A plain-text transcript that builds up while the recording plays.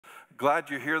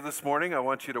Glad you're here this morning. I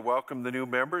want you to welcome the new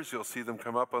members. You'll see them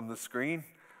come up on the screen.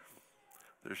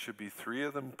 There should be 3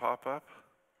 of them pop up.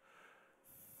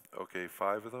 Okay,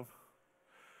 5 of them.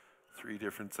 3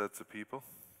 different sets of people.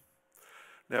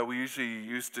 Now, we usually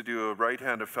used to do a right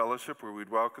hand of fellowship where we'd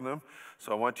welcome them.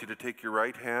 So I want you to take your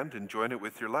right hand and join it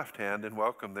with your left hand and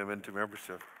welcome them into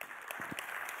membership.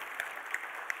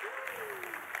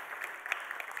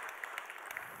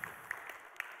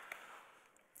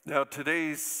 Now,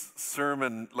 today's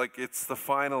sermon, it's the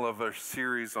final of our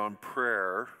series on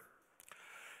prayer.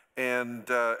 And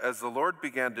as the Lord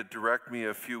began to direct me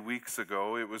a few weeks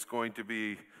ago, it was going to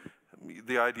be,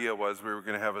 the idea was we were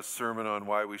going to have a sermon on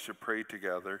why we should pray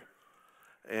together.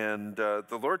 And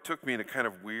the Lord took me in a kind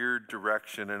of weird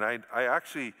direction, and I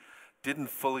actually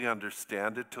didn't fully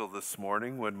understand it till this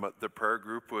morning when the prayer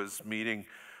group was meeting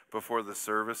before the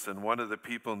service, and one of the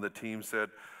people in the team said,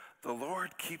 "The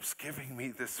Lord keeps giving me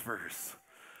this verse."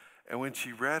 And when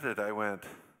she read it, I went,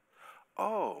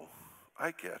 "Oh, I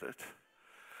get it."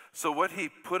 So what he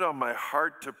put on my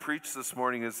heart to preach this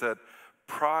morning is that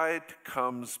pride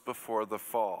comes before the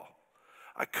fall.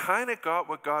 I kind of got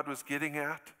what God was getting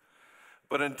at,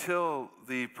 but until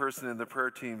the person in the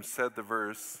prayer team said the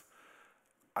verse,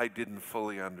 I didn't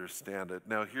fully understand it.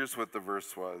 Now here's what the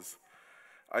verse was.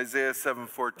 Isaiah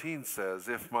 7:14 says,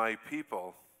 "If my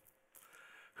people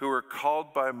who are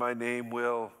called by my name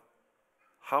will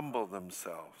humble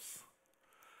themselves."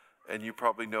 And you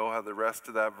probably know how the rest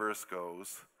of that verse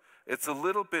goes. It's a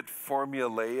little bit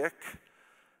formulaic,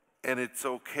 and it's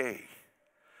okay.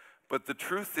 But the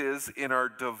truth is, in our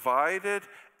divided,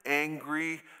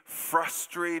 angry,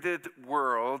 frustrated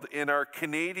world, in our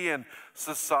Canadian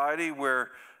society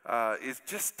where it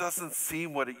just doesn't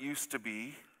seem what it used to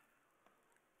be,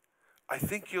 I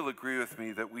think you'll agree with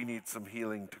me that we need some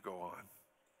healing to go on.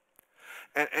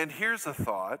 And here's a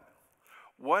thought.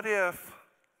 What if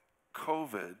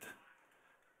COVID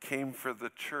came for the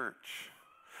church?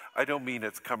 I don't mean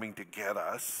it's coming to get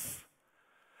us.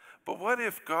 But what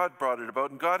if God brought it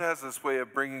about? And God has this way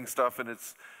of bringing stuff, and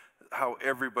it's how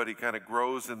everybody kind of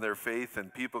grows in their faith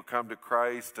and people come to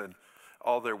Christ and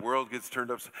all their world gets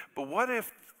turned up. But what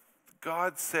if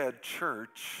God said,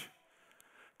 "Church,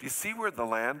 do you see where the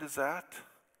land is at?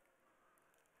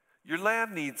 Your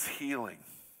land needs healing.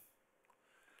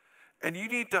 And you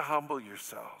need to humble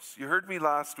yourselves." You heard me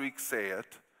last week say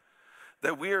it,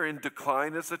 that we are in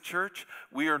decline as a church.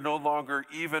 We are no longer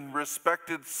even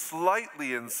respected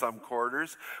slightly in some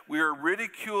quarters. We are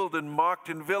ridiculed and mocked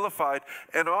and vilified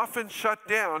and often shut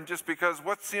down just because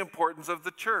what's the importance of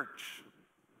the church?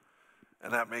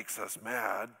 And that makes us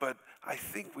mad, but I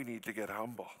think we need to get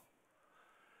humble.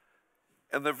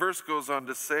 And the verse goes on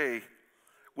to say,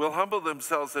 "Will humble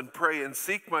themselves and pray and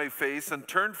seek my face and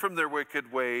turn from their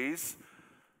wicked ways."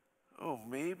 Oh,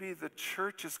 maybe the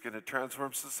church is going to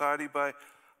transform society by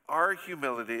our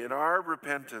humility and our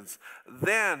repentance.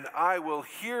 "Then I will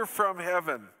hear from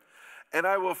heaven, and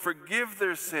I will forgive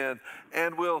their sin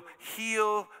and will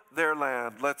heal their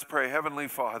land." Let's pray. Heavenly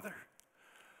Father,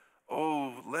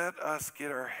 oh, let us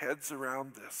get our heads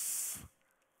around this.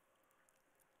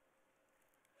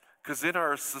 Because in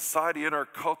our society, in our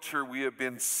culture, we have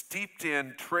been steeped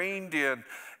in, trained in,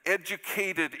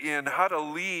 educated in how to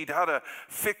lead, how to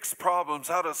fix problems,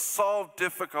 how to solve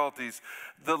difficulties.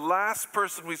 The last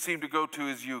person we seem to go to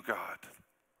is you, God.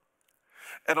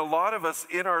 And a lot of us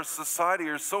in our society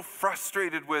are so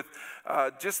frustrated with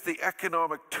just the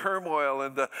economic turmoil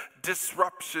and the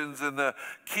disruptions and the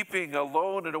keeping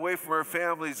alone and away from our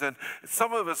families. And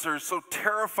some of us are so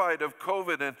terrified of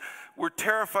COVID, and we're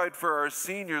terrified for our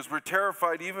seniors. We're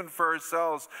terrified even for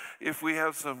ourselves if we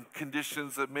have some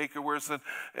conditions that make it worse. And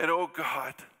oh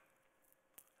God,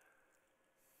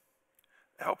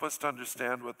 help us to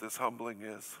understand what this humbling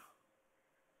is.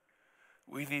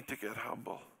 We need to get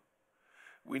humble.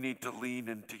 We need to lean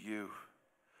into you.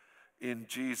 In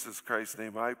Jesus Christ's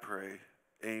name I pray,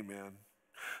 amen.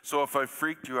 So if I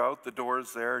freaked you out, the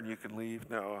door's there and you can leave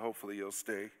now. Hopefully you'll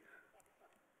stay.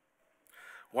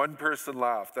 One person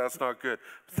laughed. That's not good.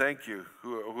 Thank you,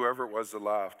 whoever it was that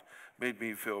laughed. Made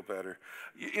me feel better.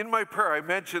 In my prayer, I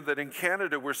mentioned that in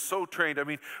Canada, we're so trained. I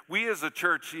mean, we as a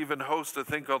church even host a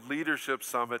thing called Leadership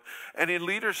Summit. And in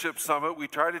Leadership Summit, we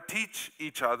try to teach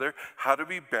each other how to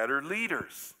be better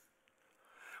leaders.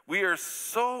 We are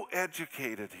so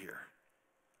educated here.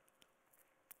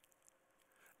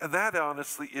 And that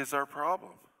honestly is our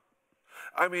problem.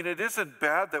 I mean, it isn't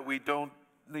bad that we don't,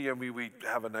 we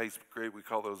have a nice, great, we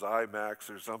call those IMAX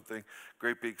or something,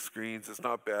 great big screens. It's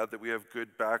not bad that we have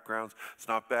good backgrounds. It's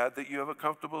not bad that you have a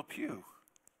comfortable pew.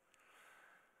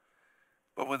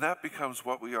 But when that becomes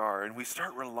what we are, and we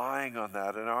start relying on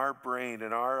that in our brain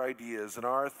and our ideas and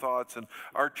our thoughts and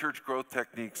our church growth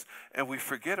techniques, and we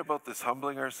forget about this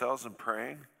humbling ourselves and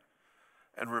praying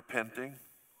and repenting,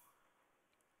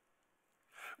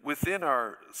 within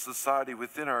our society,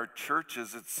 within our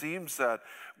churches, it seems that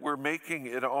we're making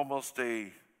it almost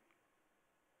a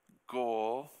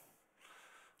goal,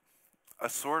 a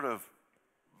sort of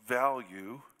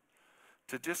value,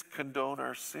 to just condone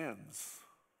our sins.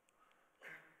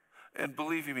 And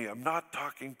believe me, I'm not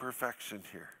talking perfection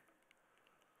here.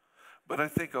 But I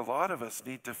think a lot of us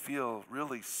need to feel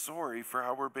really sorry for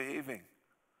how we're behaving.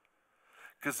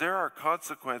 Because there are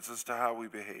consequences to how we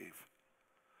behave.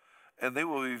 And they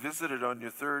will be visited on your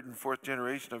third and fourth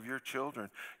generation of your children.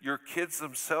 Your kids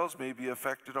themselves may be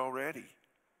affected already.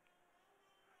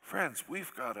 Friends,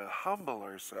 we've got to humble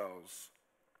ourselves.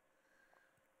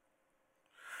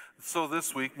 So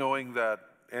this week, knowing that,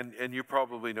 and you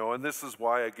probably know, and this is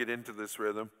why I get into this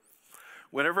rhythm,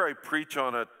 whenever I preach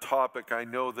on a topic, I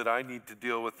know that I need to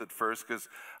deal with it first because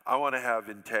I want to have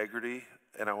integrity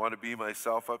and I want to be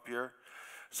myself up here.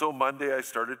 So Monday I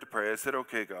started to pray. I said,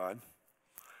 okay, God,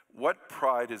 what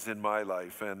pride is in my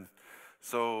life? And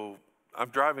so I'm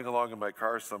driving along in my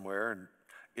car somewhere, and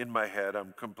in my head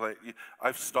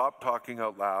I've stopped talking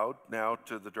out loud now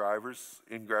to the drivers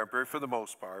in Grand Prairie for the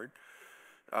most part.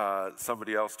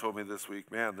 Somebody else told me this week,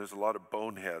 man, there's a lot of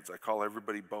boneheads. I call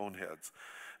everybody boneheads.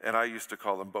 And I used to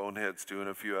call them boneheads too, and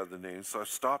a few other names. So I've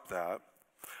stopped that.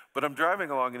 But I'm driving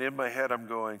along, and in my head I'm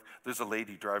going, there's a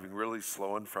lady driving really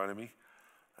slow in front of me.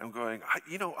 I'm going,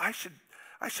 I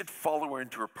should follow her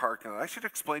into her parking lot. I should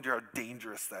explain to her how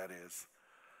dangerous that is.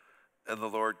 And the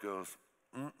Lord goes,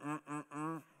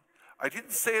 I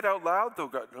didn't say it out loud though,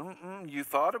 God. You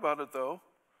thought about it though.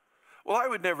 Well, I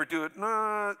would never do it.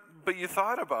 Nah, but you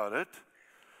thought about it.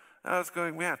 And I was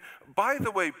going, man. By the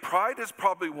way, pride is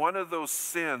probably one of those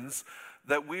sins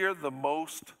that we are the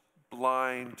most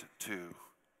blind to.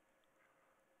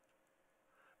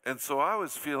 And so I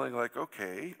was feeling like,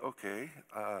 okay,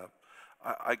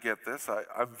 I get this.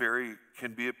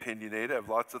 Can be opinionated. I have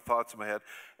lots of thoughts in my head.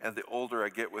 And the older I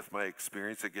get with my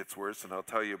experience, it gets worse. And I'll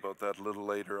tell you about that a little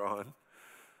later on.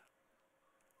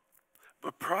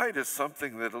 But pride is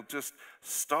something that'll just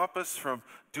stop us from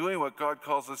doing what God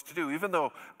calls us to do. Even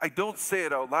though I don't say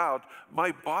it out loud,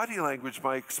 my body language,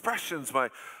 my expressions,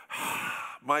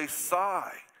 my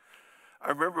sigh. I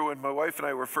remember when my wife and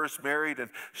I were first married, and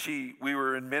we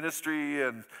were in ministry,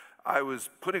 and I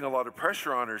was putting a lot of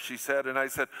pressure on her, she said, and I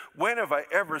said, when have I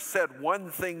ever said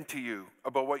one thing to you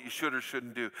about what you should or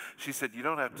shouldn't do? She said, you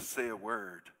don't have to say a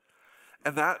word.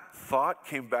 And that thought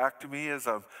came back to me as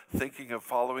I'm thinking of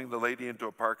following the lady into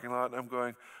a parking lot, and I'm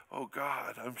going, oh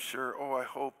God, I'm sure, I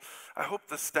hope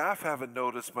the staff haven't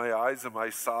noticed my eyes and my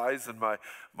sighs and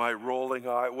my rolling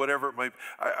eye, whatever it might be.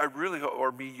 I really,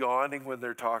 or me yawning when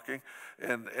they're talking.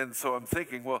 And so I'm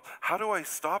thinking, well, how do I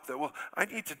stop that? Well, I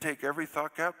need to take every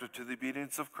thought captive to the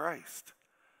obedience of Christ.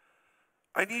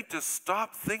 I need to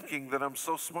stop thinking that I'm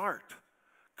so smart,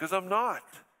 because I'm not.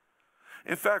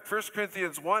 In fact, 1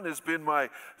 Corinthians 1 has been my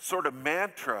sort of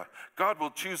mantra. God will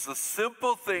choose the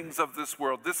simple things of this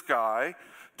world, this guy,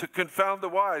 to confound the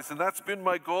wise. And that's been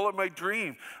my goal and my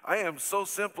dream. I am so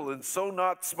simple and so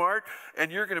not smart,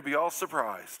 and you're going to be all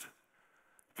surprised.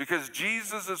 Because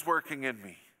Jesus is working in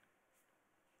me.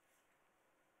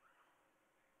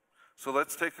 So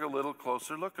let's take a little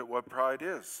closer look at what pride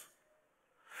is.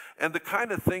 And the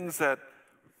kind of things that,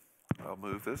 I'll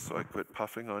move this so I quit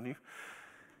puffing on you.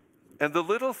 And the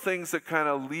little things that kind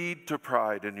of lead to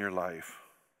pride in your life.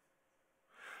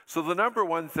 So the number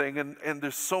one thing, and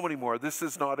there's so many more, this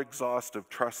is not exhaustive,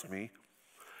 trust me.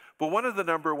 But one of the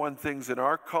number one things in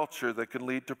our culture that can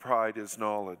lead to pride is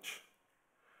knowledge.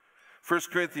 1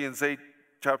 Corinthians 8,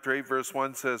 chapter 8, verse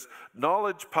 1 says,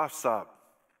 knowledge puffs up,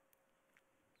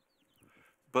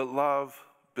 but love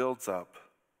builds up.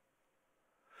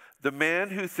 The man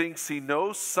who thinks he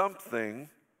knows something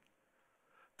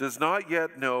does not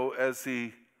yet know as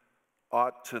he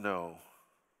ought to know.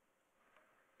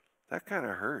 That kind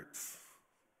of hurts.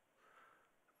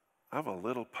 I'm a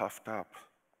little puffed up.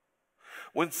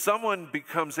 When someone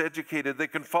becomes educated, they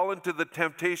can fall into the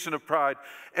temptation of pride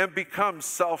and become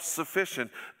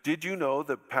self-sufficient. Did you know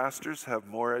that pastors have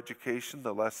more education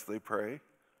the less they pray?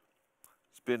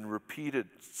 It's been repeated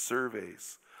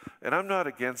surveys. And I'm not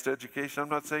against education. I'm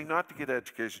not saying not to get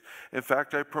education. In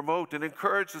fact, I promote and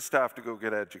encourage the staff to go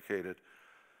get educated.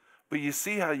 But you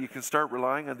see how you can start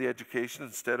relying on the education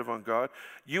instead of on God?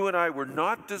 You and I were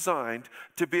not designed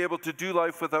to be able to do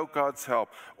life without God's help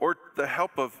or the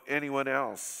help of anyone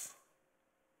else.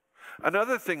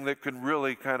 Another thing that can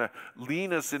really kind of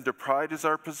lean us into pride is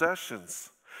our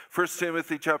possessions. 1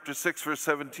 Timothy chapter 6, verse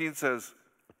 17 says,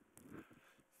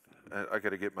 I got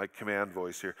to get my command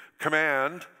voice here.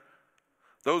 Command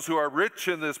those who are rich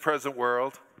in this present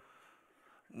world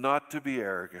not to be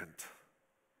arrogant,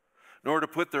 nor to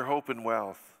put their hope in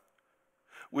wealth,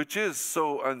 which is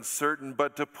so uncertain,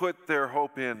 but to put their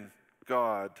hope in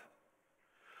God,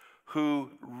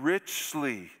 who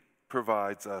richly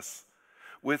provides us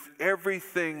with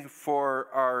everything for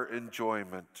our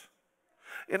enjoyment.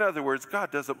 In other words,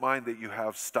 God doesn't mind that you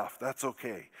have stuff. That's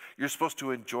okay. You're supposed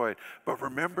to enjoy it. But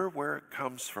remember where it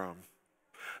comes from.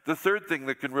 The third thing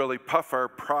that can really puff our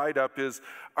pride up is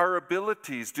our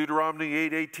abilities. Deuteronomy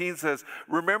 8:18 says,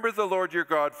 remember the Lord your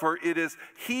God, for it is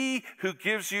He who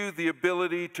gives you the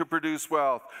ability to produce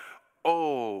wealth.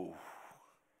 Oh,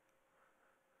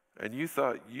 and you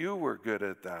thought you were good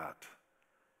at that.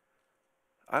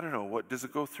 I don't know, what does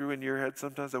it go through in your head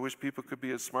sometimes? I wish people could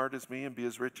be as smart as me and be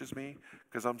as rich as me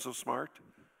because I'm so smart.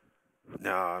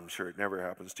 No, I'm sure it never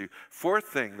happens to you. Fourth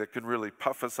thing that can really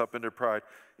puff us up into pride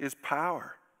is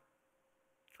power,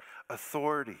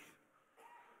 authority.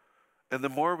 And the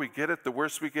more we get it, the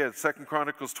worse we get. 2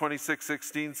 Chronicles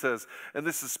 26:16 says, and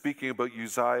this is speaking about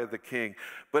Uzziah the king,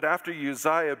 but after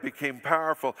Uzziah became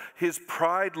powerful, his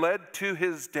pride led to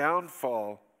his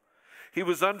downfall. He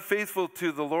was unfaithful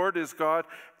to the Lord his God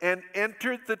and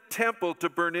entered the temple to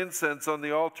burn incense on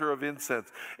the altar of incense.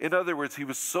 In other words, he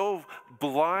was so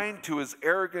blind to his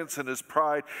arrogance and his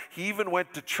pride, he even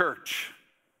went to church.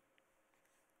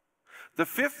 The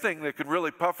fifth thing that can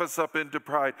really puff us up into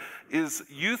pride is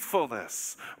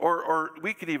youthfulness, or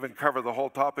we can even cover the whole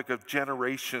topic of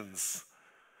generations.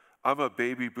 I'm a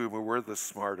baby boomer. We're the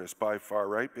smartest by far,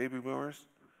 right, baby boomers?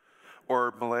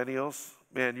 Or millennials.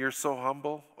 Man, you're so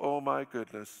humble. Oh, my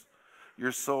goodness.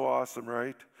 You're so awesome,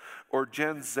 right? Or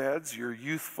Gen Zs, you're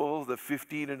youthful, the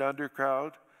 15 and under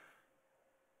crowd.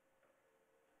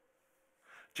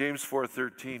 James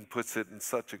 4:13 puts it in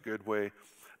such a good way.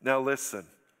 Now listen,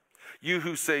 you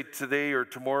who say today or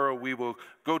tomorrow we will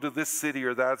go to this city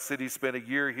or that city, spend a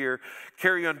year here,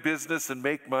 carry on business and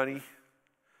make money.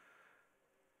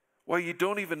 Well, you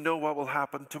don't even know what will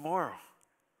happen tomorrow.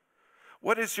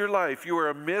 What is your life? You are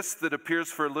a mist that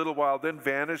appears for a little while, then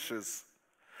vanishes.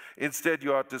 Instead,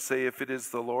 you ought to say, if it is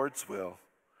the Lord's will,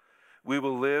 we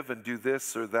will live and do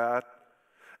this or that.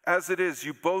 As it is,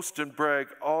 you boast and brag.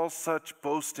 All such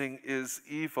boasting is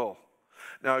evil.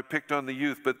 Now, I picked on the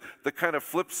youth, but the kind of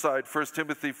flip side, 1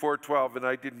 Timothy 4:12, and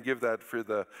I didn't give that for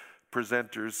the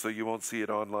presenters, so you won't see it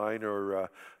online or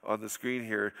on the screen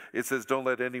here. It says, don't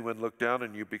let anyone look down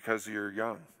on you because you're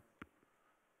young.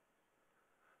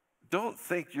 Don't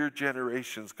think your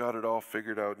generation's got it all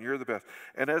figured out and you're the best.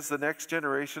 And as the next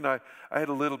generation, I had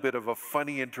a little bit of a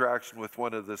funny interaction with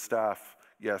one of the staff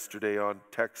yesterday on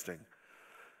texting.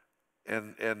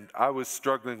 And I was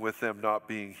struggling with them not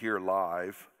being here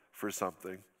live for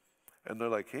something. And they're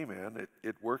like, hey man,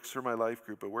 it works for my life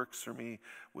group. It works for me.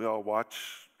 We all watch.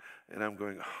 And I'm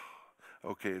going,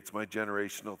 oh, okay, it's my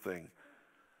generational thing.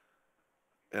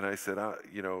 And I said,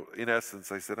 in essence,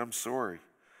 I said, I'm sorry.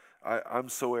 I'm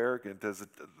so arrogant. This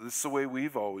is the way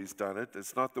we've always done it.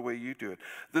 It's not the way you do it.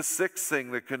 The sixth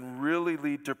thing that can really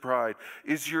lead to pride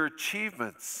is your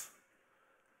achievements.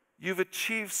 You've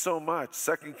achieved so much.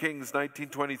 2 Kings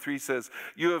 19:23 says,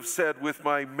 you have said, with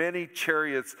my many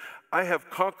chariots, I have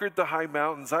conquered the high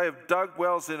mountains. I have dug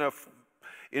wells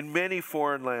in many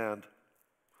foreign land,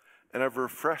 and I've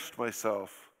refreshed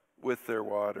myself with their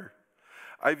water.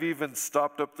 I've even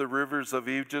stopped up the rivers of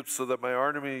Egypt so that my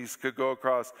armies could go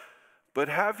across. But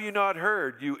have you not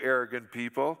heard, you arrogant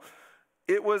people?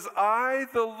 It was I,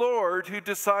 the Lord, who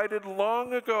decided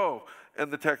long ago.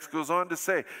 And the text goes on to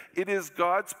say, it is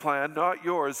God's plan, not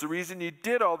yours. The reason you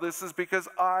did all this is because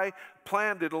I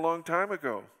planned it a long time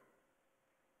ago.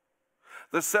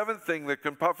 The seventh thing that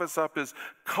can puff us up is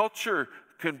culture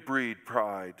can breed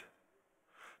pride.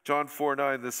 John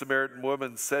 4:9, the Samaritan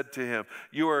woman said to him,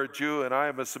 you are a Jew and I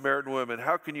am a Samaritan woman.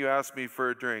 How can you ask me for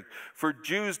a drink? For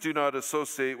Jews do not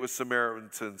associate with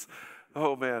Samaritans.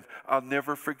 Oh man, I'll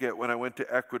never forget when I went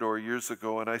to Ecuador years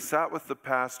ago and I sat with the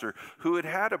pastor who had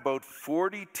had about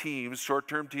 40 teams,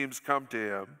 short-term teams, come to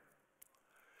him.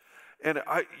 And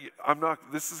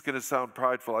this is going to sound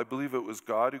prideful. I believe it was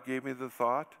God who gave me the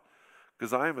thought,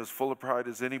 because I am as full of pride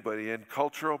as anybody. And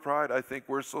cultural pride, I think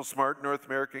we're so smart, North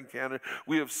America and Canada.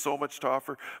 We have so much to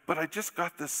offer. But I just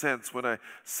got this sense when I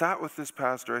sat with this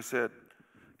pastor, I said,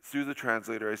 through the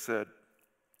translator, I said,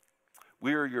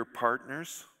 we are your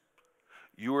partners.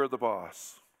 You are the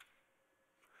boss.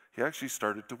 He actually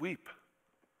started to weep.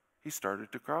 He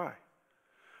started to cry.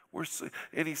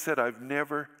 And he said, I've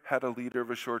never had a leader of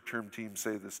a short-term team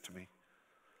say this to me.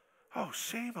 Oh,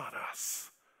 shame on us.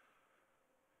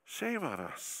 Shame on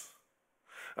us.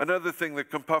 Another thing that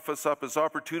can puff us up is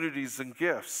opportunities and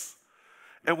gifts.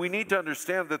 And we need to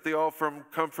understand that they all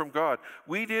come from God.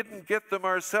 We didn't get them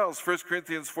ourselves. 1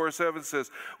 Corinthians 4:7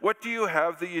 says, what do you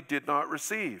have that you did not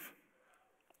receive?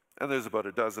 And there's about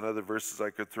a dozen other verses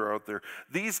I could throw out there.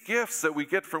 These gifts that we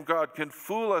get from God can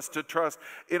fool us to trust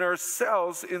in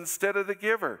ourselves instead of the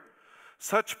giver.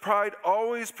 Such pride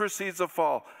always precedes a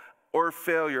fall or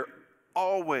failure.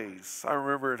 Always. I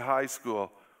remember in high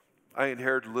school, I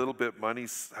inherited a little bit of money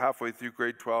halfway through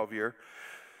grade 12 year.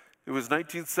 It was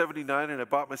 1979, and I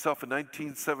bought myself a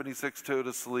 1976 Toyota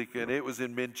Celica, and it was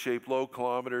in mint shape, low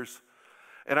kilometers.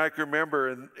 And I can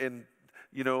remember,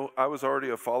 I was already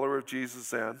a follower of Jesus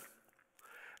then.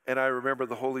 And I remember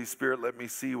the Holy Spirit let me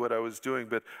see what I was doing.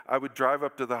 But I would drive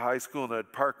up to the high school, and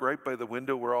I'd park right by the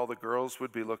window where all the girls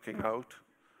would be looking out.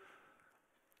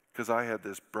 Because I had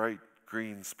this bright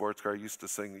green sports car. I used to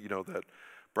sing, that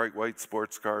bright white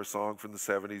sports car song from the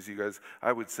 70s. You guys,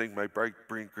 I would sing my bright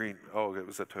green. Oh, it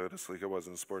was a Toyota Celica. It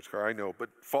wasn't a sports car. I know, but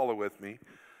follow with me.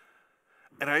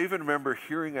 And I even remember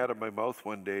hearing out of my mouth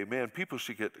one day, man, people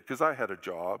should get, because I had a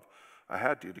job. I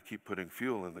had to keep putting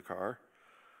fuel in the car.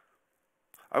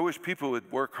 I wish people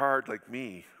would work hard like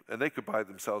me, and they could buy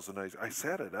themselves a nice, I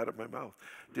said it out of my mouth.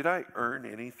 Did I earn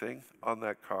anything on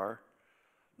that car?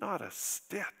 Not a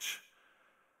stitch.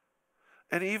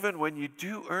 And even when you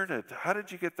do earn it, how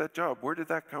did you get that job? Where did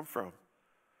that come from?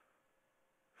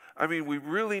 I mean, we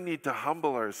really need to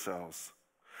humble ourselves.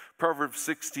 Proverbs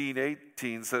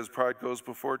 16:18 says, pride goes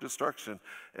before destruction,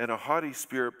 and a haughty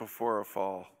spirit before a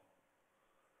fall.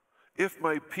 If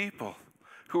my people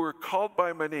who are called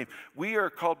by my name, we are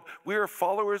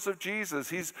followers of Jesus.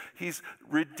 He's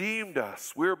redeemed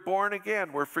us. We're born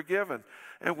again. We're forgiven.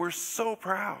 And we're so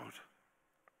proud.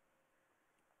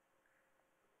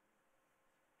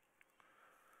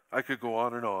 I could go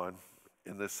on and on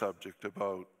in this subject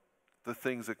about the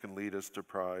things that can lead us to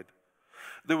pride.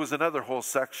 There was another whole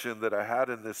section that I had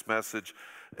in this message,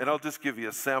 and I'll just give you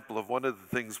a sample of one of the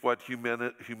things what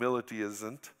humility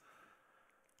isn't.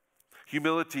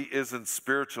 Humility isn't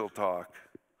spiritual talk.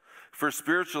 For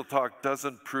spiritual talk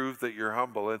doesn't prove that you're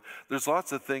humble, and there's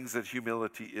lots of things that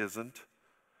humility isn't.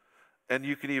 And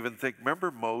you can even think, remember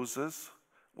Moses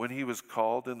when he was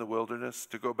called in the wilderness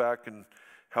to go back and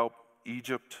help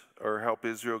Egypt or help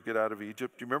Israel get out of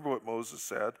Egypt? Do you remember what Moses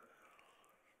said?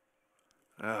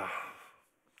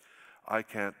 I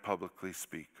can't publicly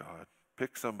speak, God.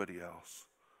 Pick somebody else.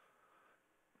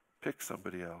 Pick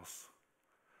somebody else.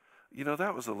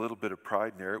 That was a little bit of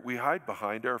pride in there. We hide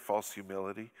behind our false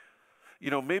humility.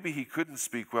 Maybe he couldn't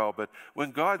speak well, but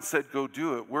when God said go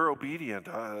do it, we're obedient.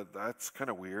 That's kind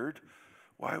of weird.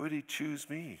 Why would he choose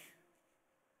me?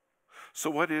 So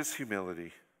what is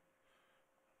humility?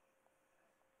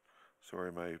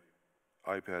 Sorry, my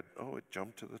iPad, it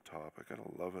jumped to the top. I gotta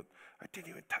love it. I didn't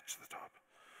even touch the top.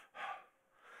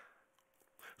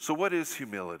 So what is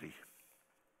humility?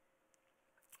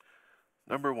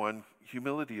 Number one,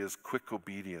 humility is quick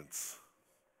obedience.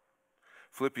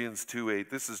 Philippians 2:8,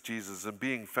 this is Jesus, and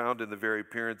being found in the very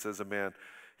appearance as a man,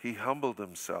 he humbled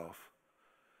himself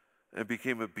and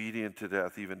became obedient to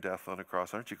death, even death on a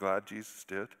cross. Aren't you glad Jesus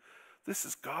did? This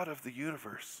is God of the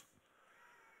universe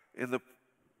in the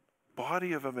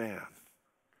body of a man.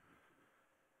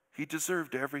 He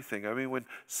deserved everything. I mean, when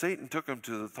Satan took him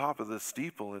to the top of the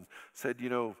steeple and said,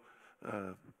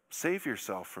 save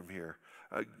yourself from here.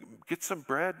 Get some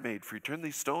bread made for you. Turn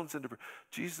these stones into bread.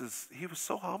 Jesus, he was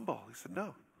so humble. He said,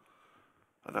 no,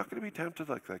 I'm not going to be tempted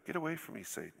like that. Get away from me,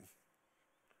 Satan.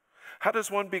 How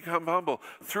does one become humble?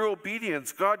 Through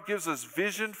obedience. God gives us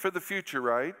vision for the future,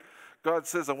 right? God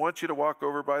says, I want you to walk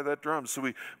over by that drum.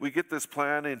 So we get this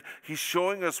plan, and he's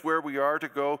showing us where we are to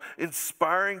go,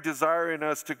 inspiring desire in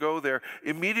us to go there.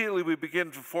 Immediately we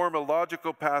begin to form a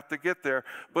logical path to get there,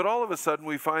 but all of a sudden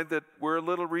we find that we're a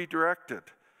little redirected.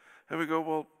 And we go,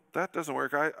 well, that doesn't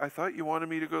work. I thought you wanted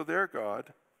me to go there,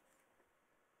 God.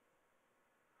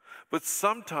 But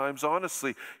sometimes,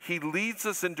 honestly, he leads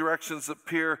us in directions that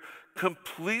appear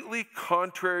completely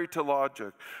contrary to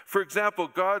logic. For example,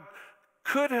 God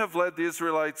could have led the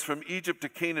Israelites from Egypt to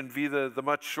Canaan via the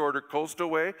much shorter coastal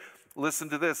way. Listen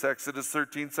to this, Exodus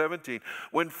 13:17.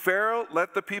 When Pharaoh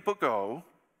let the people go,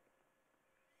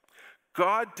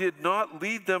 God did not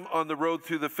lead them on the road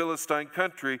through the Philistine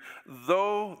country,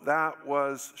 though that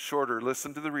was shorter.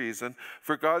 Listen to the reason.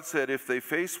 For God said if they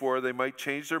face war, they might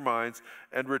change their minds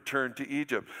and return to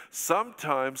Egypt.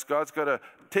 Sometimes God's got to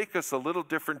take us a little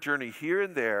different journey here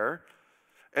and there,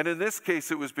 And in this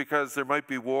case, it was because there might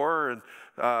be war, and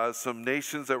some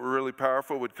nations that were really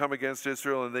powerful would come against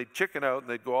Israel, and they'd chicken out, and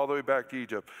they'd go all the way back to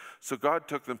Egypt. So God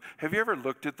took them. Have you ever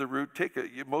looked at the route?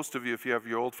 Most of you, if you have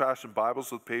your old-fashioned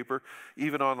Bibles with paper,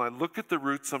 even online, look at the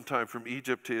route sometime from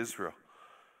Egypt to Israel.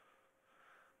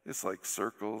 It's like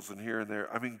circles and here and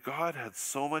there. I mean, God had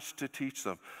so much to teach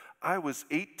them. I was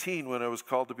 18 when I was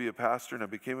called to be a pastor, and I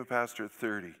became a pastor at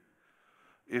 30.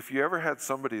 If you ever had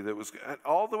somebody that was,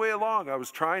 all the way along, I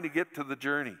was trying to get to the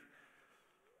journey.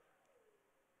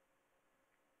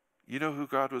 You know who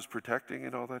God was protecting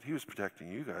and all that? He was protecting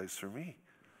you guys for me.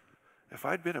 If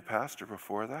I'd been a pastor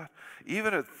before that,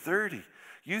 even at 30,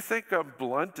 you think I'm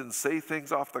blunt and say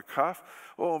things off the cuff?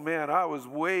 Oh man, I was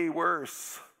way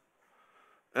worse.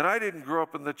 And I didn't grow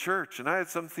up in the church, and I had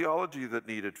some theology that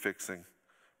needed fixing.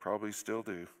 Probably still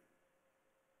do.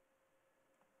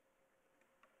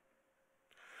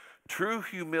 True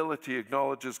humility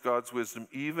acknowledges God's wisdom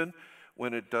even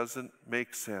when it doesn't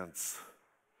make sense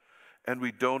and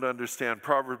we don't understand.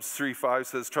 Proverbs 3:5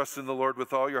 says, trust in the Lord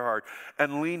with all your heart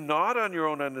and lean not on your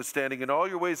own understanding. In all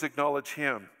your ways acknowledge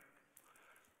him,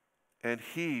 and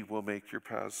he will make your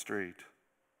paths straight.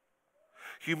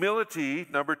 Humility,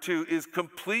 number 2, is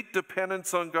complete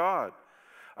dependence on God.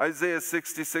 Isaiah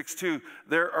 66:2,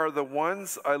 there are the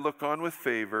ones I look on with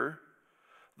favor,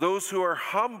 those who are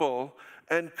humble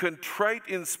and contrite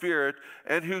in spirit,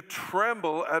 and who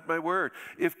tremble at my word.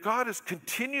 If God is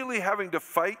continually having to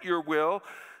fight your will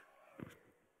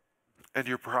and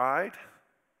your pride,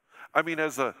 I mean,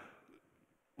 as a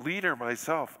leader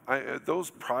myself, those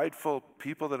prideful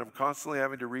people that I'm constantly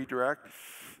having to redirect,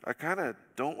 I kind of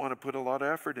don't want to put a lot of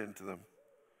effort into them.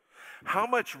 How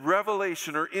much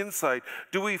revelation or insight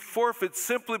do we forfeit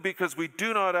simply because we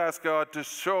do not ask God to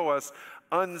show us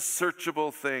unsearchable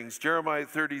things? Jeremiah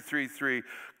 33:3,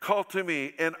 call to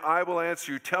me and I will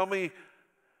answer you. Tell me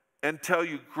and tell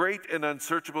you great and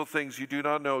unsearchable things you do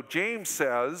not know. James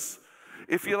says,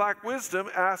 if you lack wisdom,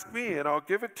 ask me and I'll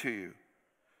give it to you.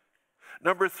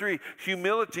 Number 3,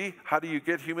 humility. How do you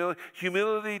get humility?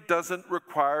 Humility doesn't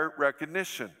require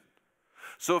recognition.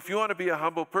 So if you want to be a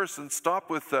humble person, stop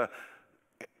with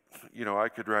I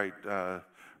could write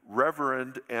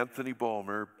Reverend Anthony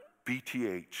Bulmer,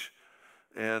 BTH.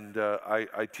 And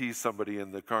I tease somebody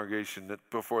in the congregation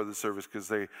before the service because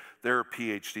they're a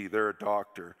PhD, they're a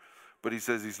doctor. But he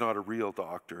says he's not a real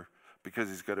doctor because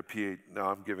he's got a PhD. No,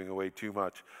 I'm giving away too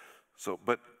much. So,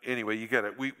 but anyway, you get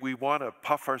it. We want to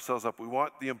puff ourselves up. We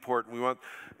want the important.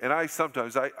 And I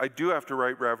do have to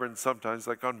write reverend sometimes,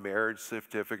 like on marriage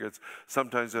certificates,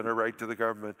 sometimes when I write to the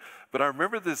government. But I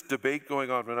remember this debate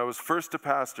going on when I was first a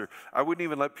pastor. I wouldn't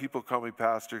even let people call me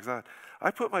pastor because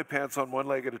I put my pants on one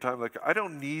leg at a time. Like, I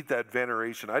don't need that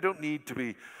veneration. I don't need to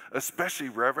be especially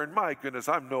reverend. My goodness,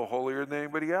 I'm no holier than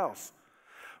anybody else.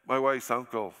 My wife's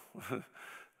uncle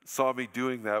saw me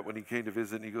doing that when he came to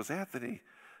visit, and he goes, Anthony,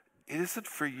 it isn't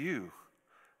for you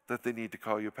that they need to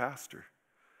call you pastor.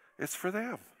 It's for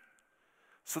them.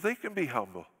 So they can be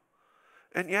humble.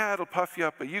 And yeah, it'll puff you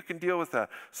up, but you can deal with that.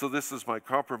 So this is my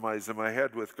compromise in my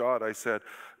head with God. I said,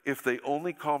 if they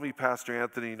only call me Pastor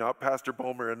Anthony, not Pastor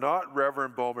Bulmer, and not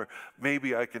Reverend Bulmer,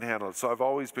 maybe I can handle it. So I've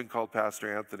always been called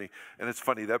Pastor Anthony. And it's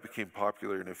funny, that became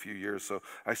popular in a few years, so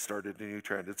I started a new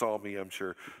trend. It's all me, I'm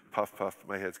sure. Puff, puff,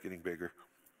 my head's getting bigger.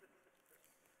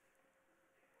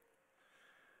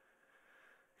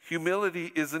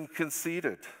 Humility isn't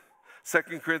conceited.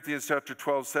 2 Corinthians chapter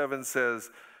 12:7 says,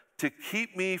 to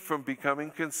keep me from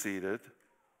becoming conceited,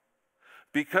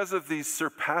 because of these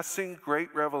surpassing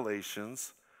great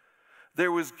revelations,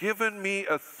 there was given me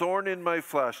a thorn in my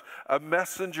flesh, a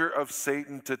messenger of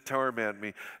Satan to torment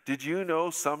me. Did you know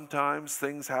sometimes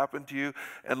things happen to you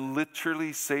and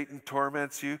literally Satan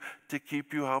torments you to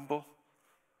keep you humble?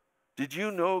 Did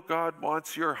you know God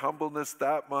wants your humbleness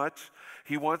that much?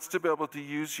 He wants to be able to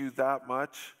use you that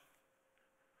much.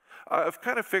 I've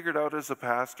kind of figured out as a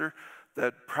pastor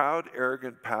that proud,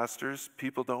 arrogant pastors,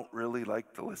 people don't really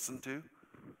like to listen to.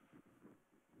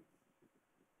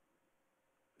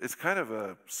 It's kind of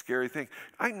a scary thing.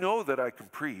 I know that I can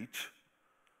preach.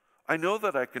 I know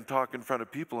that I can talk in front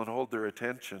of people and hold their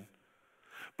attention.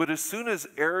 But as soon as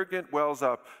arrogant wells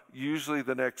up, usually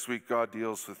the next week God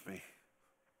deals with me.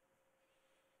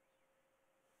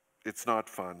 It's not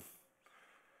fun.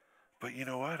 But you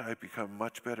know what? I become a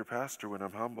much better pastor when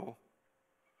I'm humble.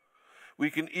 We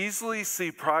can easily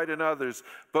see pride in others,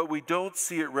 but we don't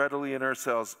see it readily in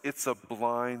ourselves. It's a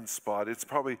blind spot. It's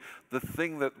probably the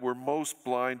thing that we're most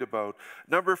blind about.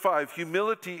 Number 5,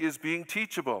 humility is being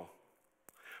teachable.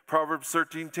 Proverbs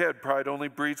 13:10, pride only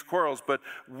breeds quarrels, but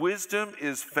wisdom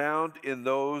is found in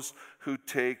those who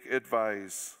take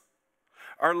advice.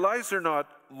 Our lives are not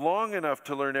long enough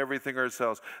to learn everything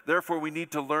ourselves. Therefore, we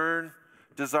need to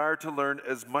desire to learn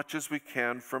as much as we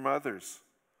can from others.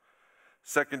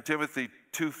 2 Timothy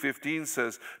 2:15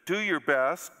 says, "Do your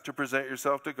best to present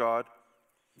yourself to God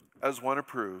as one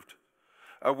approved,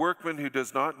 a workman who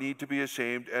does not need to be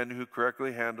ashamed and who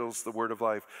correctly handles the word of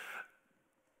life."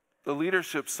 The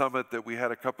leadership summit that we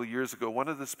had a couple of years ago, one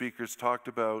of the speakers talked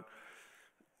about,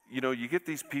 you get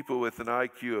these people with an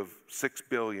IQ of 6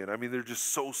 billion. I mean, they're just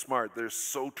so smart. They're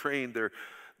so trained.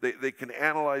 They can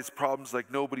analyze problems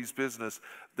like nobody's business.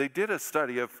 They did a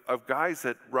study of guys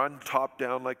that run top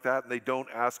down like that, and they don't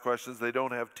ask questions. They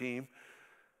don't have team.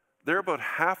 They're about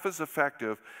half as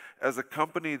effective as a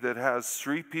company that has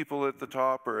 3 people at the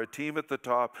top or a team at the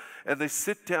top, and they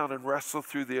sit down and wrestle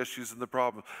through the issues and the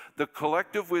problems. The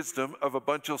collective wisdom of a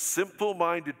bunch of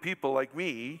simple-minded people like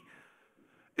me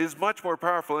is much more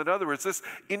powerful. In other words, this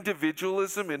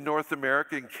individualism in North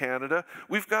America and Canada,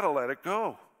 we've got to let it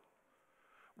go.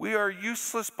 We are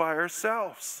useless by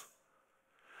ourselves.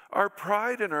 Our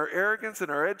pride and our arrogance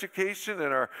and our education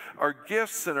and our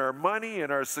gifts and our money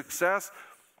and our success,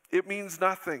 it means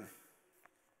nothing.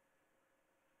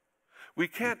 We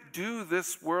can't do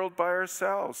this world by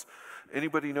ourselves.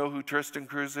 Anybody know who Tristan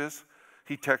Cruz is?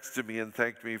 He texted me and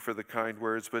thanked me for the kind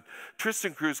words. But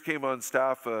Tristan Cruz came on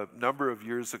staff a number of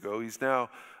years ago. He's now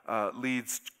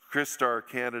leads Christar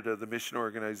Canada, the mission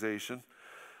organization.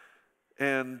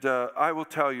 And I will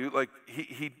tell you,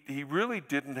 he really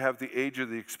didn't have the age or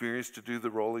the experience to do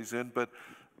the role he's in. But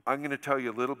I'm going to tell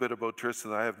you a little bit about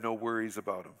Tristan. I have no worries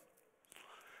about him.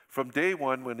 From day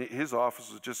one, when his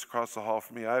office was just across the hall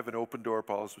from me, I have an open door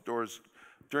policy. Doors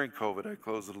during COVID, I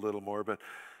closed it a little more, but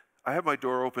I have my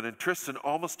door open, and Tristan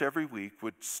almost every week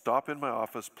would stop in my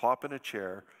office, plop in a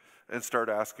chair, and start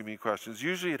asking me questions.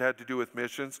 Usually it had to do with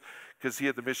missions, because he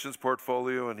had the missions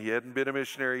portfolio, and he hadn't been a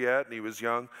missionary yet, and he was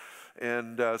young.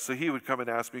 And so he would come and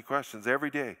ask me questions every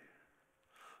day.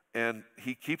 And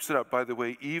he keeps it up, by the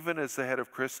way, even as the head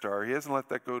of Christar. He hasn't let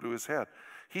that go to his head.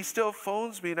 He still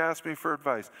phones me and asks me for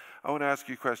advice. I want to ask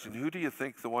you a question. Who do you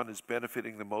think the one is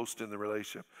benefiting the most in the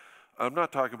relationship? I'm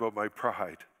not talking about my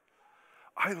pride.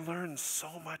 I learned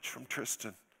so much from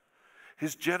Tristan.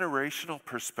 His generational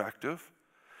perspective,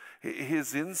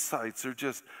 his insights are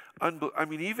just unbelievable. I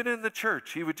mean, even in the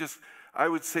church, I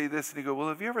would say this, and he'd go, "Well,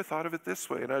 have you ever thought of it this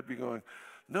way?" And I'd be going,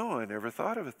 "No, I never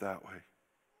thought of it that way."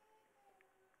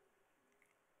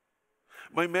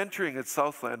 My mentoring at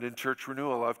Southland in Church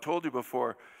Renewal, I've told you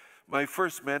before, my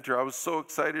first mentor, I was so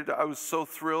excited, I was so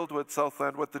thrilled with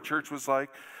Southland, what the church was like.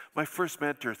 My first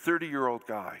mentor, 30-year-old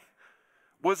guy,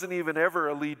 wasn't even ever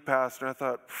a lead pastor. I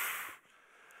thought,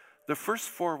 the first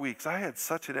 4 weeks, I had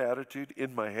such an attitude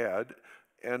in my head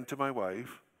and to my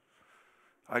wife.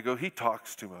 I go, "He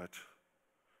talks too much.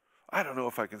 I don't know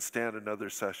if I can stand another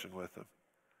session with him."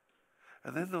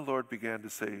 And then the Lord began to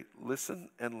say,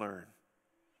 "Listen and learn."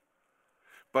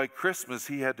 By Christmas,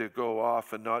 he had to go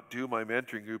off and not do my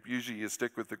mentoring group. Usually you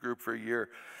stick with the group for a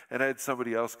year. And I had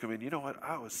somebody else come in. You know what?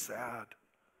 I was sad.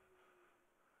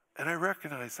 And I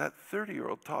recognized that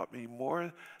 30-year-old taught me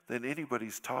more than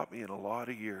anybody's taught me in a lot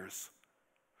of years.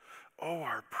 Oh,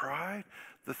 our pride,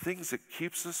 the things it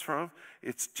keeps us from,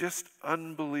 it's just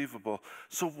unbelievable.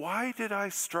 So why did I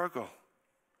struggle?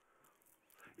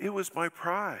 It was my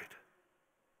pride.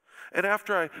 And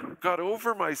after I got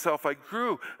over myself, I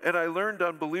grew and I learned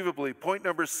unbelievably. Point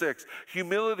number 6,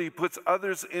 humility puts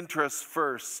others' interests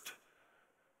first.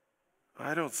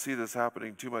 I don't see this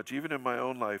happening too much, even in my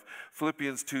own life.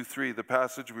 Philippians 2:3, the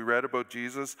passage we read about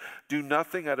Jesus, "Do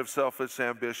nothing out of selfish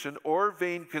ambition or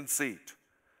vain conceit,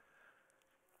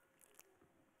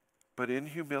 but in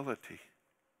humility,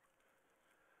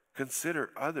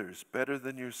 consider others better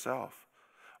than yourself."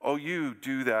 Oh, you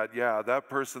do that, yeah. That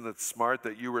person that's smart,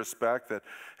 that you respect, that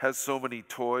has so many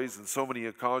toys and so many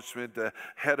accomplishments, the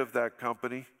head of that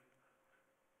company.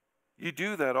 You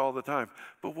do that all the time.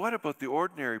 But what about the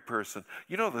ordinary person?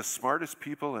 You know, the smartest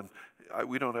people, and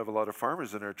we don't have a lot of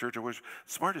farmers in our church. I wish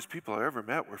smartest people I ever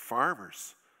met were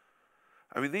farmers.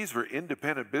 I mean, these were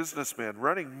independent businessmen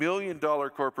running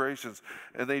million-dollar corporations,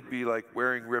 and they'd be like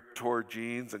wearing ripped Tor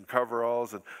jeans and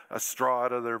coveralls and a straw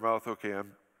out of their mouth. Okay,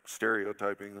 I'm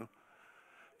stereotyping them.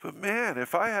 But man,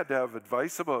 if I had to have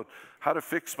advice about how to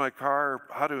fix my car,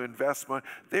 how to invest money,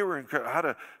 they were incredible, how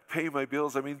to pay my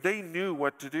bills. I mean, they knew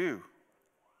what to do.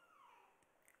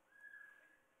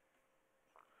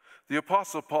 The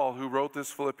Apostle Paul, who wrote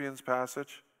this Philippians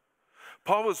passage,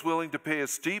 Paul was willing to pay a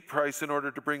steep price in order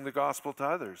to bring the gospel to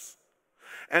others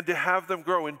and to have them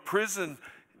grow. In prison,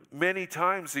 many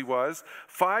times he was.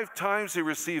 5 times he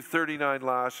received 39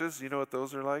 lashes. You know what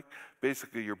those are like?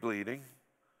 Basically, you're bleeding.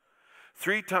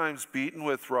 3 times beaten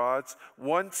with rods,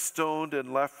 once stoned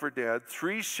and left for dead,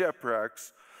 3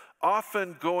 shipwrecks,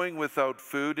 often going without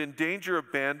food, in danger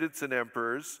of bandits and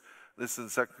emperors. This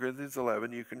is in 2 Corinthians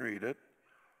 11, you can read it.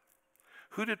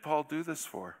 Who did Paul do this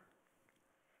for?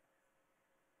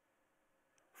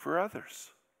 For others.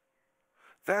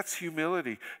 That's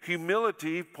humility.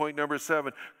 Humility, point number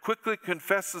 7, quickly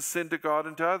confesses sin to God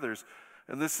and to others.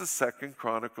 And this is 2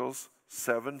 Chronicles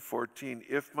 7:14.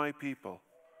 If my people,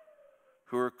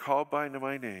 who are called by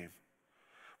my name,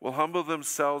 will humble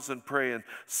themselves and pray and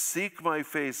seek my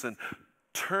face and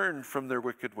turn from their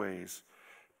wicked ways.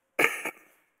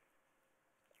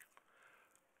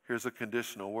 Here's a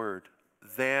conditional word.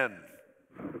 Then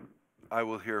I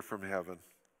will hear from heaven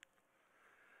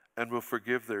and will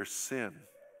forgive their sin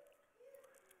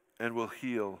and will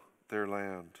heal their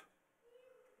land.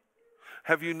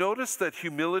 Have you noticed that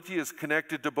humility is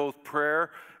connected to both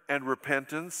prayer and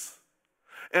repentance?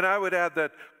 And I would add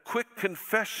that quick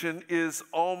confession is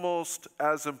almost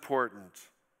as important.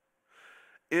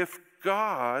 If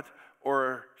God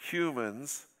or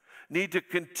humans need to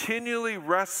continually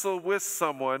wrestle with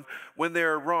someone when they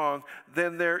are wrong,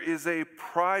 then there is a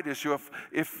pride issue.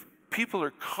 If people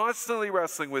are constantly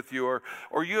wrestling with you,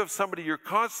 or you have somebody you're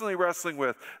constantly wrestling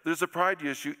with, there's a pride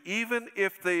issue, even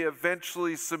if they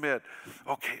eventually submit.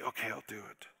 Okay, I'll do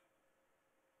it.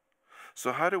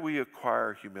 So how do we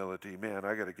acquire humility? Man,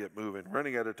 I got to get moving,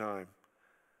 running out of time.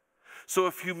 So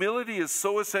if humility is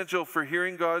so essential for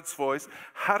hearing God's voice,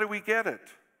 how do we get it?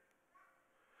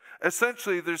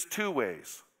 Essentially, there's 2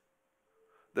 ways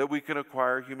that we can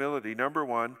acquire humility. Number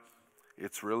 1,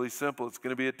 it's really simple. It's going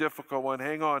to be a difficult one.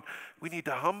 Hang on. We need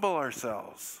to humble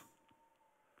ourselves.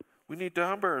 We need to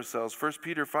humble ourselves. 1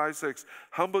 Peter 5:6,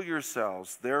 humble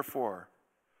yourselves, therefore.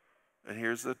 And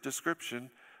here's the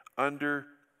description, under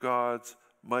God's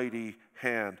mighty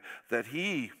hand, that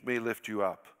he may lift you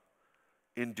up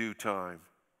in due time.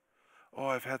 Oh,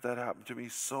 I've had that happen to me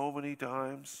so many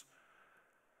times.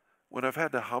 When I've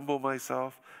had to humble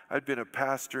myself, I'd been a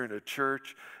pastor in a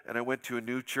church, and I went to a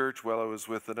new church while I was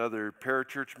with another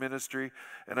parachurch ministry,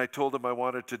 and I told them I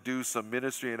wanted to do some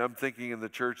ministry, and I'm thinking in the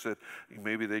church that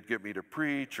maybe they'd get me to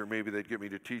preach, or maybe they'd get me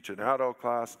to teach an adult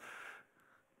class.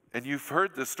 And you've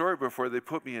heard this story before. They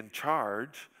put me in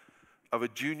charge of a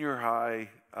junior high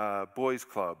boys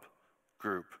club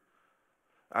group.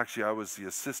 Actually, I was the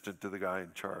assistant to the guy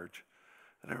in charge.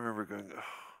 And I remember going, oh.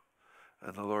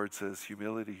 And the Lord says,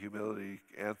 humility, humility.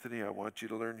 Anthony, I want you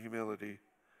to learn humility.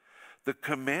 The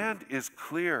command is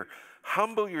clear.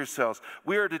 Humble yourselves.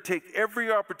 We are to take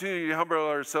every opportunity to humble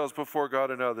ourselves before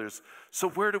God and others. So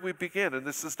where do we begin? And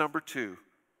this is number 2.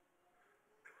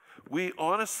 We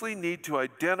honestly need to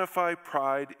identify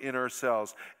pride in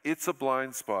ourselves. It's a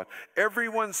blind spot.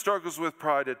 Everyone struggles with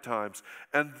pride at times,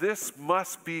 and this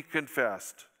must be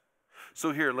confessed.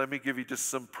 So here, let me give you just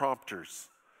some prompters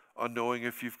on knowing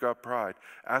if you've got pride.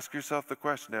 Ask yourself the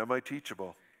question, am I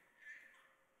teachable?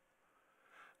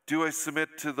 Do I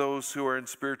submit to those who are in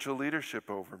spiritual leadership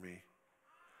over me?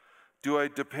 Do I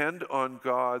depend on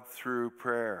God through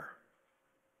prayer?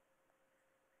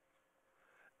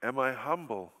 Am I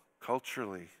humble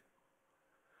culturally?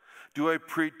 Do I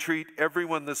treat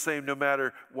everyone the same no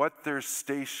matter what their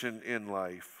station in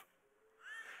life?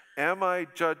 Am I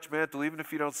judgmental, even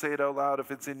if you don't say it out loud,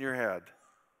 if it's in your head?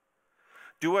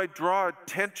 Do I draw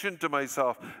attention to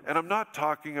myself? And I'm not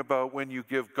talking about when you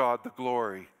give God the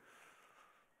glory.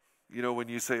 You know, when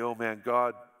you say, oh man,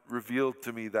 God revealed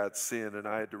to me that sin and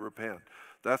I had to repent.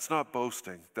 That's not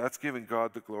boasting. That's giving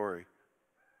God the glory.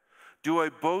 Do I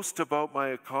boast about my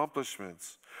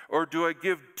accomplishments? Or do I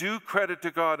give due credit to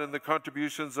God and the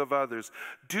contributions of others?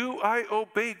 Do I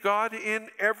obey God in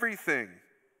everything?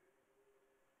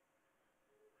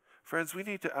 Friends, we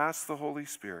need to ask the Holy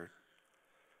Spirit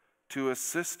to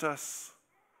assist us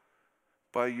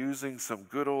by using some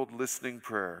good old listening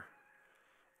prayer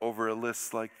over a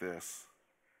list like this.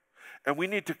 And we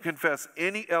need to confess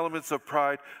any elements of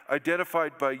pride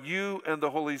identified by you and the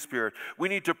Holy Spirit. We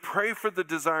need to pray for the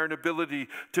desire and ability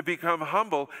to become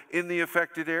humble in the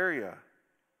affected area.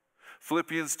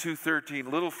 Philippians 2:13, a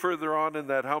little further on in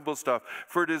that humble stuff.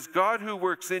 For it is God who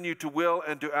works in you to will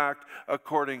and to act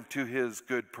according to his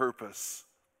good purpose.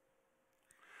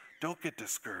 Don't get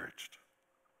discouraged.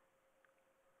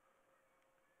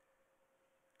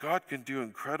 God can do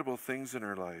incredible things in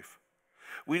our life.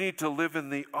 We need to live in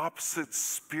the opposite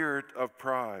spirit of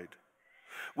pride.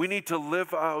 We need to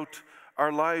live out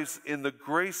our lives in the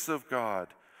grace of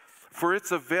God, for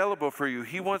it's available for you.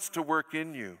 He wants to work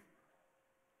in you.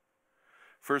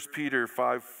 1 Peter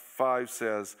 5 5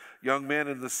 says, young men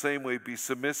in the same way be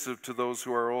submissive to those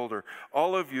who are older.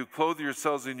 All of you clothe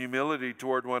yourselves in humility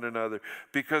toward one another,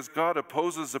 because God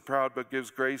opposes the proud but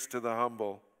gives grace to the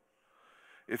humble.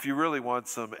 If you really want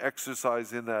some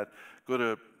exercise in that, go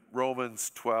to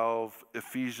Romans 12,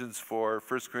 Ephesians 4,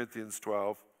 1 Corinthians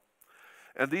 12.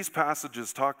 And these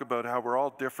passages talk about how we're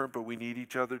all different, but we need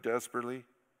each other desperately.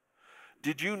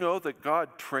 Did you know that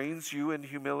God trains you in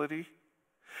humility?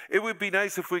 It would be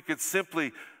nice if we could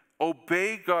simply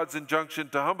obey God's injunction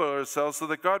to humble ourselves so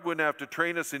that God wouldn't have to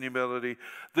train us in humility.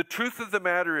 The truth of the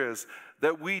matter is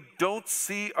that we don't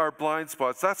see our blind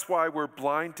spots. That's why we're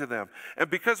blind to them. And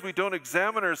because we don't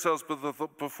examine ourselves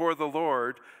before the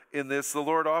Lord in this, the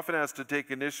Lord often has to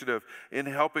take initiative in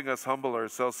helping us humble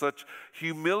ourselves. Such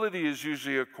humility is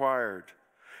usually acquired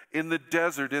in the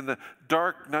desert, in the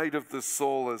dark night of the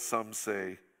soul, as some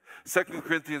say. 2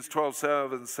 Corinthians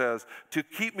 12:7 says, to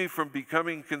keep me from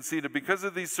becoming conceited, because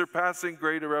of these surpassing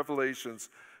greater revelations,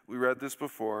 we read this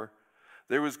before,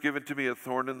 there was given to me a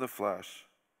thorn in the flesh.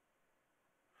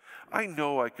 I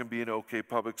know I can be an okay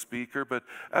public speaker, but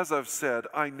as I've said,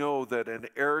 I know that an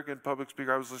arrogant public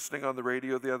speaker, I was listening on the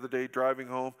radio the other day driving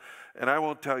home, and I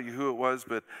won't tell you who it was,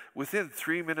 but within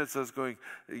 3 minutes I was going,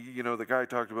 the guy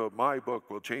talked about my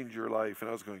book will change your life, and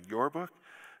I was going, your book?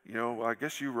 Well, I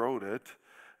guess you wrote it.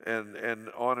 And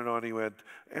on he went,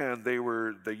 and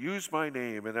they used my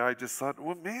name, and I just thought,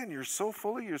 well, man, you're so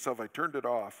full of yourself. I turned it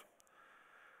off.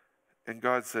 And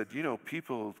God said,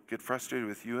 people get frustrated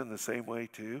with you in the same way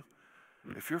too.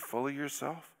 If you're full of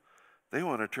yourself, they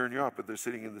want to turn you off, but they're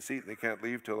sitting in the seat and they can't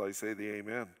leave till I say the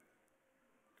amen.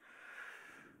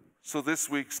 So this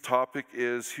week's topic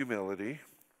is humility.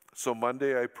 So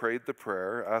Monday I prayed the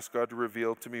prayer, asked God to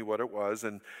reveal to me what it was,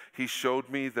 and he showed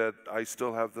me that I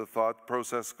still have the thought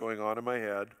process going on in my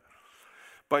head.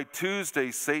 By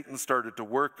Tuesday, Satan started to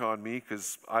work on me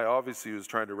because I obviously was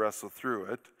trying to wrestle through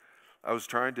it. I was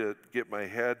trying to get my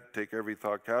head, take every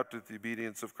thought captive to the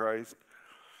obedience of Christ.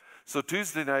 So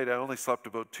Tuesday night I only slept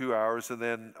about 2 hours, and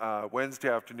then Wednesday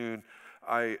afternoon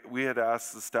we had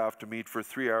asked the staff to meet for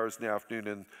 3 hours in the afternoon,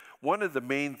 and one of the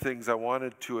main things I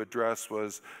wanted to address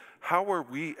was how are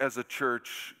we as a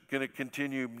church going to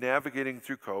continue navigating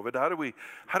through COVID?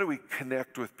 How do we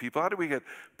connect with people? How do we get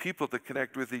people to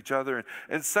connect with each other?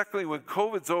 And secondly, when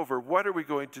COVID's over, what are we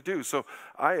going to do? So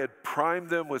I had primed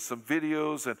them with some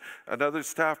videos, and another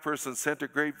staff person sent a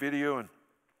great video, and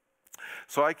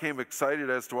so I came excited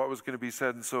as to what was going to be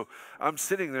said. And so I'm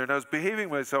sitting there and I was behaving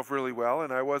myself really well,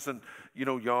 and I wasn't,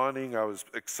 yawning. I was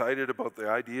excited about the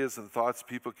ideas and thoughts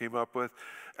people came up with.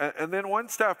 And then one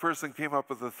staff person came up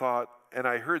with a thought, and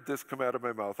I heard this come out of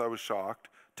my mouth. I was shocked,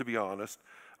 to be honest.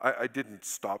 I didn't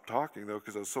stop talking, though,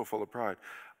 because I was so full of pride.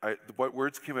 What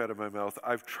words came out of my mouth?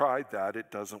 I've tried that.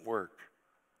 It doesn't work.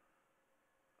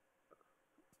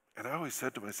 And I always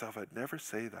said to myself, I'd never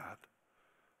say that.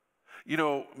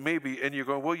 Maybe, and you're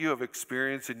going, well, you have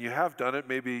experience and you have done it.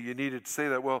 Maybe you needed to say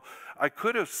that. Well, I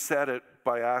could have said it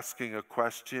by asking a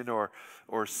question or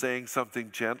saying something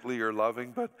gently or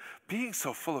loving, but being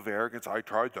so full of arrogance, I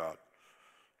tried that.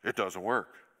 It doesn't work.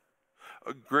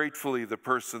 Gratefully,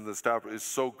 the staff is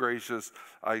so gracious.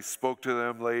 I spoke to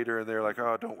them later and they're like,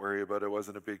 oh, don't worry about it. It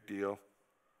wasn't a big deal.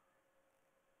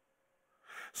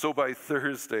 So by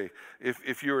Thursday,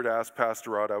 if you were to ask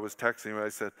Pastor Rod, I was texting him, I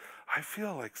said, I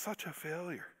feel like such a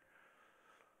failure.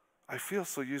 I feel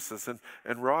so useless.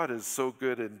 And Rod is so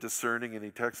good and discerning, and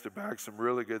he texted back some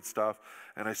really good stuff,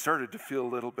 and I started to feel a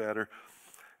little better.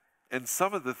 And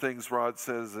some of the things Rod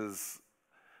says is,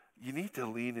 you need to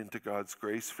lean into God's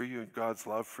grace for you and God's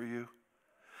love for you.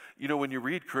 When you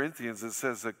read Corinthians, it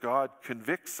says that God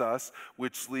convicts us,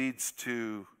 which leads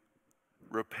to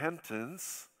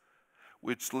repentance,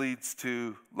 which leads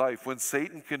to life. When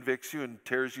Satan convicts you and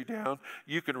tears you down,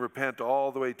 you can repent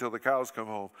all the way till the cows come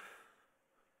home.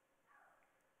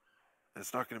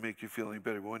 It's not going to make you feel any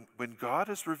better. When God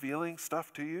is revealing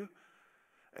stuff to you,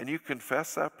 and you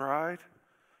confess that pride,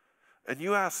 and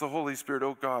you ask the Holy Spirit,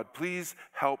 oh God, please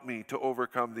help me to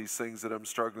overcome these things that I'm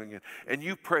struggling in. And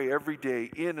you pray every day,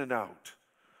 in and out,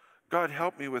 God,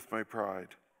 help me with my pride.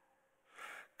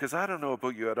 Because I don't know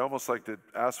about you, I'd almost like to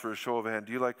ask for a show of hand.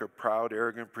 Do you like a proud,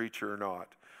 arrogant preacher or not?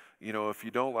 If you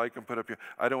don't like him, put up your,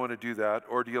 I don't want to do that.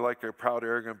 Or do you like a proud,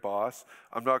 arrogant boss?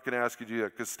 I'm not going to ask you to do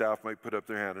that because staff might put up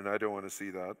their hand, and I don't want to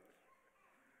see that.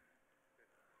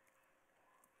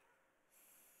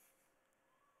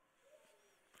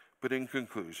 But in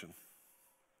conclusion,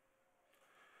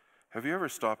 have you ever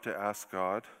stopped to ask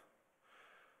God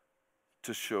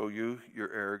to show you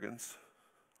your arrogance?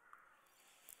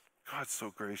 God's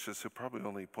so gracious, he'll probably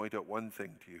only point out one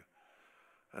thing to you.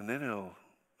 And then he'll,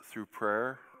 through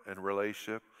prayer and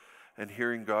relationship and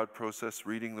hearing God process,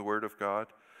 reading the Word of God,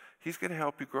 He's going to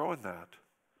help you grow in that.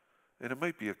 And it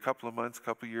might be a couple of months,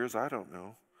 couple of years, I don't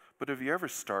know. But have you ever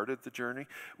started the journey?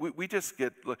 We just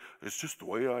get, like, it's just the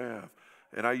way I am.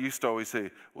 And I used to always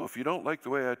say, well, if you don't like the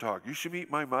way I talk, you should meet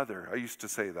my mother. I used to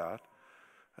say that.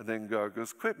 And then God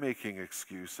goes, quit making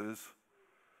excuses.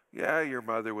 Yeah, your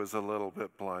mother was a little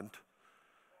bit blunt,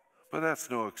 but that's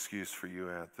no excuse for you,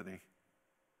 Anthony.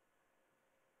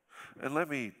 And let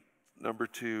me, number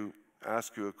 2,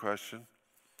 ask you a question.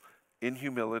 In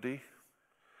humility,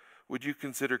 would you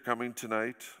consider coming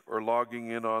tonight or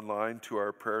logging in online to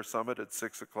our prayer summit at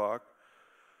 6 o'clock?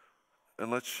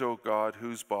 And let's show God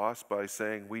who's boss by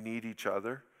saying we need each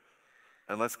other.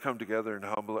 And let's come together and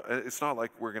humble. It's not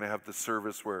like we're going to have the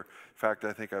service where, in fact,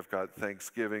 I think I've got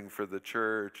Thanksgiving for the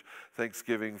church,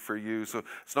 Thanksgiving for you. So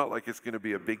it's not like it's going to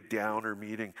be a big downer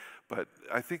meeting. But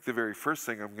I think the very first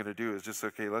thing I'm going to do is just,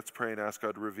 okay, let's pray and ask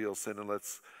God to reveal sin. And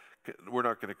we're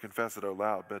not going to confess it out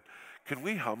loud, but can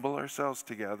we humble ourselves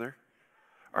together?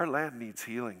 Our land needs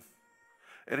healing.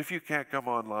 And if you can't come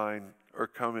online or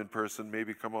come in person,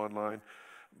 maybe come online.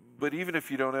 But even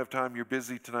if you don't have time, you're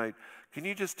busy tonight, can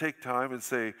you just take time and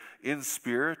say, in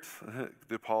spirit,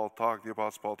 the Apostle Paul talked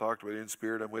about, in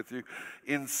spirit, I'm with you.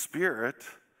 In spirit,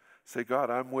 say, God,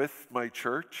 I'm with my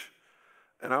church,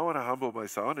 and I want to humble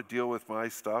myself. I want to deal with my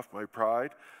stuff, my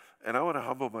pride, and I want to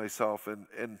humble myself,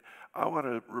 and I want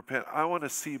to repent. I want to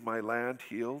see my land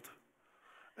healed,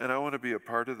 and I want to be a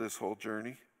part of this whole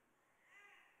journey.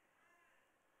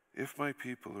 If my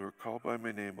people who are called by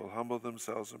my name will humble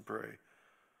themselves and pray.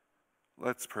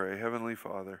 Let's pray. Heavenly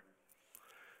Father,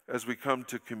 as we come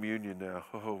to communion now,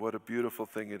 oh, what a beautiful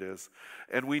thing it is.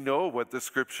 And we know what the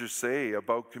scriptures say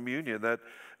about communion, that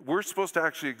we're supposed to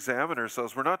actually examine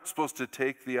ourselves. We're not supposed to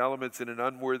take the elements in an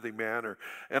unworthy manner.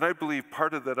 And I believe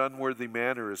part of that unworthy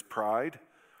manner is pride.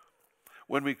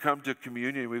 When we come to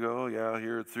communion, we go, oh yeah,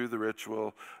 here through the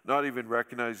ritual, not even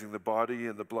recognizing the body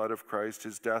and the blood of Christ,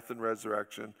 his death and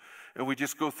resurrection. And we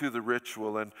just go through the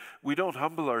ritual and we don't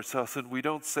humble ourselves and we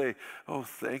don't say, oh,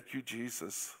 thank you,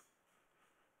 Jesus.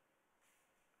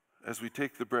 As we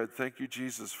take the bread, thank you,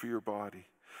 Jesus, for your body.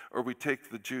 Or we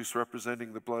take the juice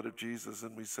representing the blood of Jesus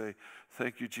and we say,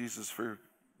 thank you, Jesus, for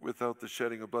without the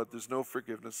shedding of blood, there's no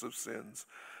forgiveness of sins.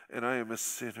 And I am a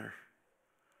sinner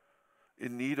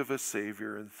in need of a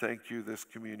Savior, and thank you, this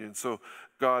communion. So,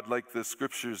 God, like the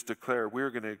scriptures declare,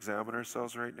 we're going to examine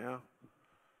ourselves right now.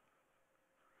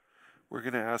 We're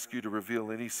going to ask you to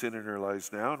reveal any sin in our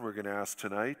lives now, and we're going to ask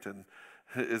tonight, and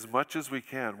as much as we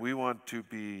can, we want to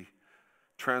be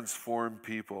transformed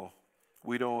people.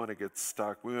 We don't want to get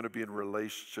stuck. We want to be in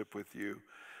relationship with you.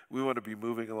 We want to be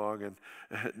moving along, and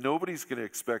nobody's going to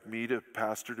expect me,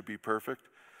 pastor, to be perfect.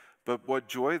 But what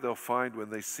joy they'll find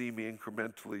when they see me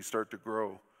incrementally start to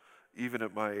grow, even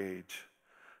at my age.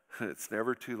 It's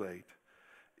never too late.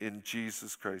 In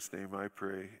Jesus Christ's name I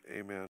pray, amen.